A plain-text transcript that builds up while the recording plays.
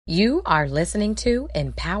You are listening to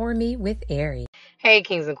Empower Me with Ari. Hey,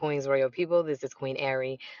 kings and queens, royal people. This is Queen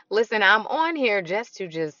Ari. Listen, I'm on here just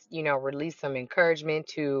to release some encouragement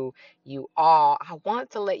to you all. I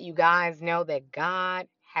want to let you guys know that God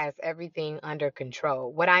has everything under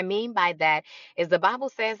control. What I mean by that is the Bible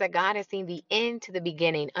says that God has seen the end to the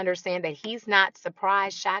beginning. Understand that he's not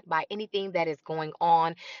surprised, shocked by anything that is going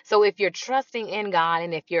on. So if you're trusting in God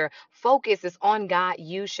and if your focus is on God,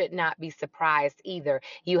 you should not be surprised either.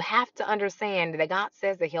 You have to understand that God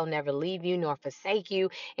says that he'll never leave you nor forsake you,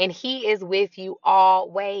 and he is with you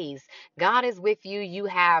always. God is with you. You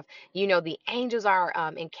have, the angels are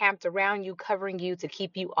encamped around you, covering you to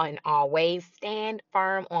keep you in all ways. Stand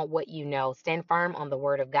firm on what you know. Stand firm on the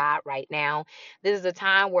word of God right now. This is a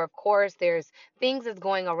time where, of course, there's things that's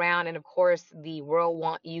going around, and of course, the world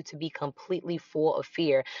want you to be completely full of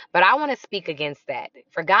fear. But I want to speak against that.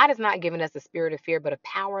 For God has not given us a spirit of fear, but a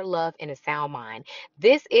power, love, and a sound mind.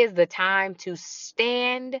 This is the time to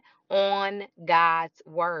stand on God's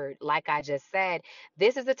word. Like I just said,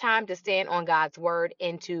 this is the time to stand on God's word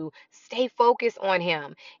and to stay focused on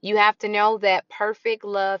him. You have to know that perfect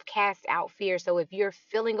love casts out fear. So if you're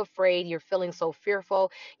feeling afraid, you're feeling so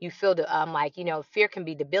fearful, you feel fear can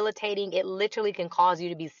be debilitating. It literally can cause you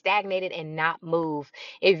to be stagnated and not move.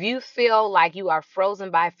 If you feel like you are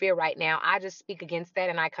frozen by fear right now, I just speak against that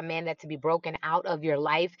and I command that to be broken out of your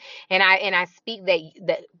life. And I speak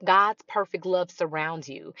that God's perfect love surrounds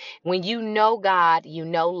you. When you know God, you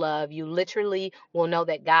know love. You literally will know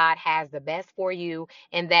that God has the best for you,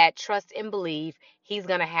 and that trust and believe he's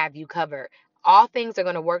going to have you covered. All things are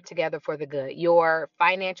going to work together for the good. Your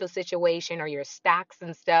financial situation or your stocks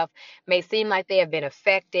and stuff may seem like they have been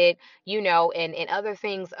affected, and other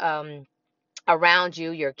things around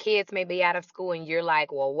you. Your kids may be out of school and you're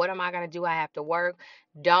like, well, what am I going to do? I have to work.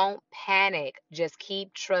 Don't panic. Just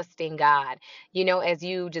keep trusting God. As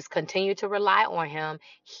you just continue to rely on him,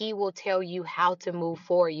 he will tell you how to move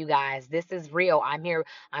forward, you guys. This is real. I'm here.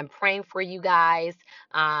 I'm praying for you guys.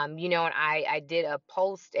 And I did a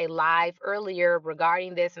live earlier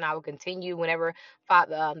regarding this, and I will continue whenever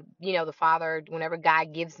whenever God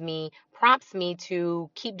prompts me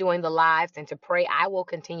to keep doing the lives and to pray, I will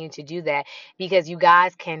continue to do that, because you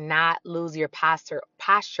guys cannot lose your posture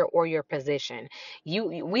or your position.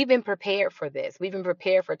 We've been prepared for this. We've been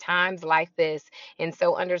prepared for times like this. And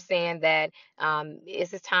so understand that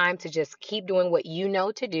it's a time to just keep doing what you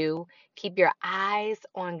know to do. Keep your eyes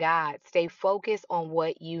on God. Stay focused on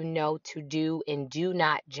what you know to do and do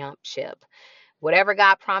not jump ship. Whatever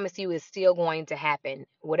God promised you is still going to happen.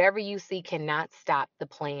 Whatever you see cannot stop the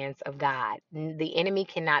plans of God. The enemy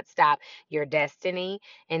cannot stop your destiny.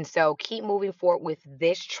 And so keep moving forward with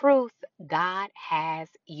this truth. God has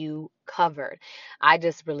you covered. I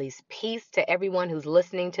just release peace to everyone who's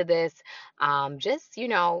listening to this. Just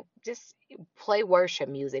play worship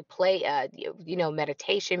music, play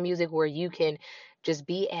meditation music where you can just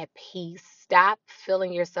be at peace. Stop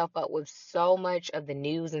filling yourself up with so much of the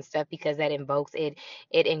news and stuff, because that invokes it.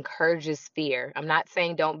 It encourages fear. I'm not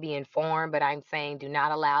saying don't be informed, but I'm saying do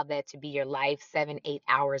not allow that to be your life 7-8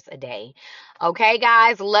 hours a day. Okay,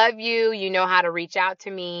 guys, love you. You know how to reach out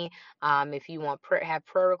to me. If you want have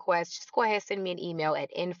prayer requests, just go ahead, send me an email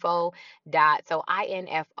at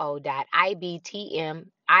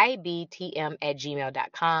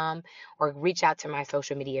info.ibtm@gmail.com, or reach out to my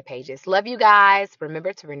social media pages. Love you guys.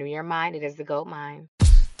 Remember to renew your mind. It is the gold mine.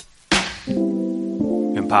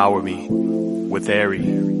 Empower Me with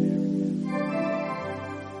Ari.